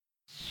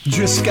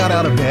Just got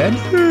out of bed?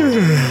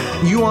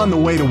 You on the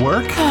way to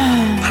work?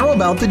 How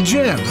about the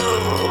gym?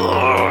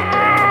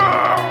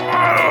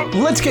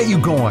 Let's get you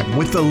going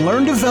with the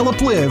Learn, Develop,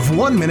 Live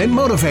 1 Minute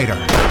Motivator,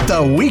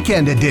 the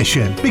weekend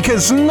edition,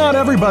 because not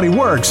everybody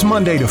works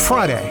Monday to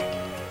Friday.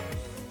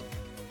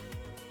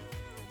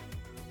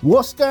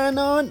 What's going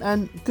on,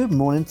 and good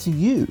morning to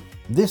you.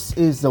 This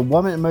is the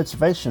 1 Minute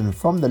Motivation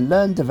from the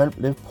Learn, Develop,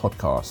 Live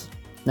podcast.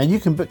 Now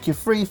you can book your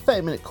free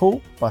 30-minute call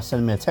by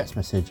sending me a text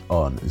message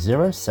on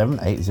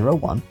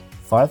 07801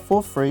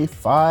 543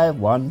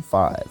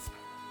 515.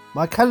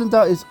 My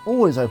calendar is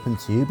always open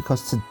to you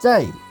because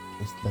today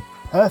is the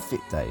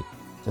perfect day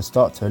to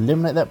start to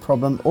eliminate that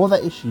problem or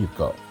that issue you've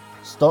got.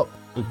 Stop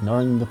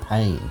ignoring the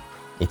pain.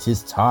 It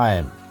is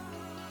time.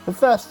 But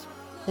first,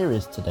 here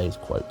is today's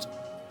quote.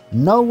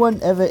 No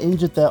one ever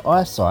injured their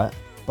eyesight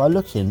by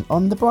looking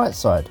on the bright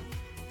side.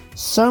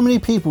 So many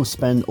people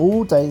spend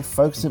all day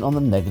focusing on the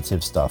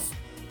negative stuff.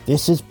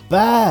 This is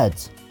bad.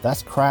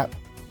 That's crap.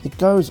 It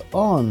goes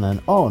on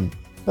and on.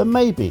 But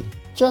maybe,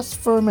 just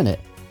for a minute,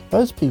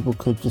 those people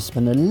could just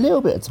spend a little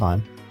bit of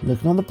time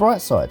looking on the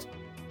bright side.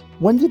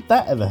 When did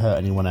that ever hurt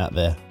anyone out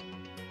there?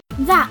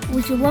 That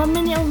was your 1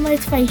 minute of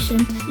motivation.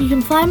 You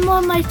can find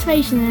more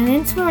motivation and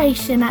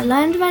inspiration at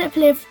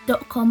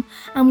learndeveloplive.com,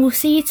 and we'll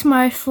see you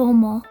tomorrow for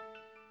more.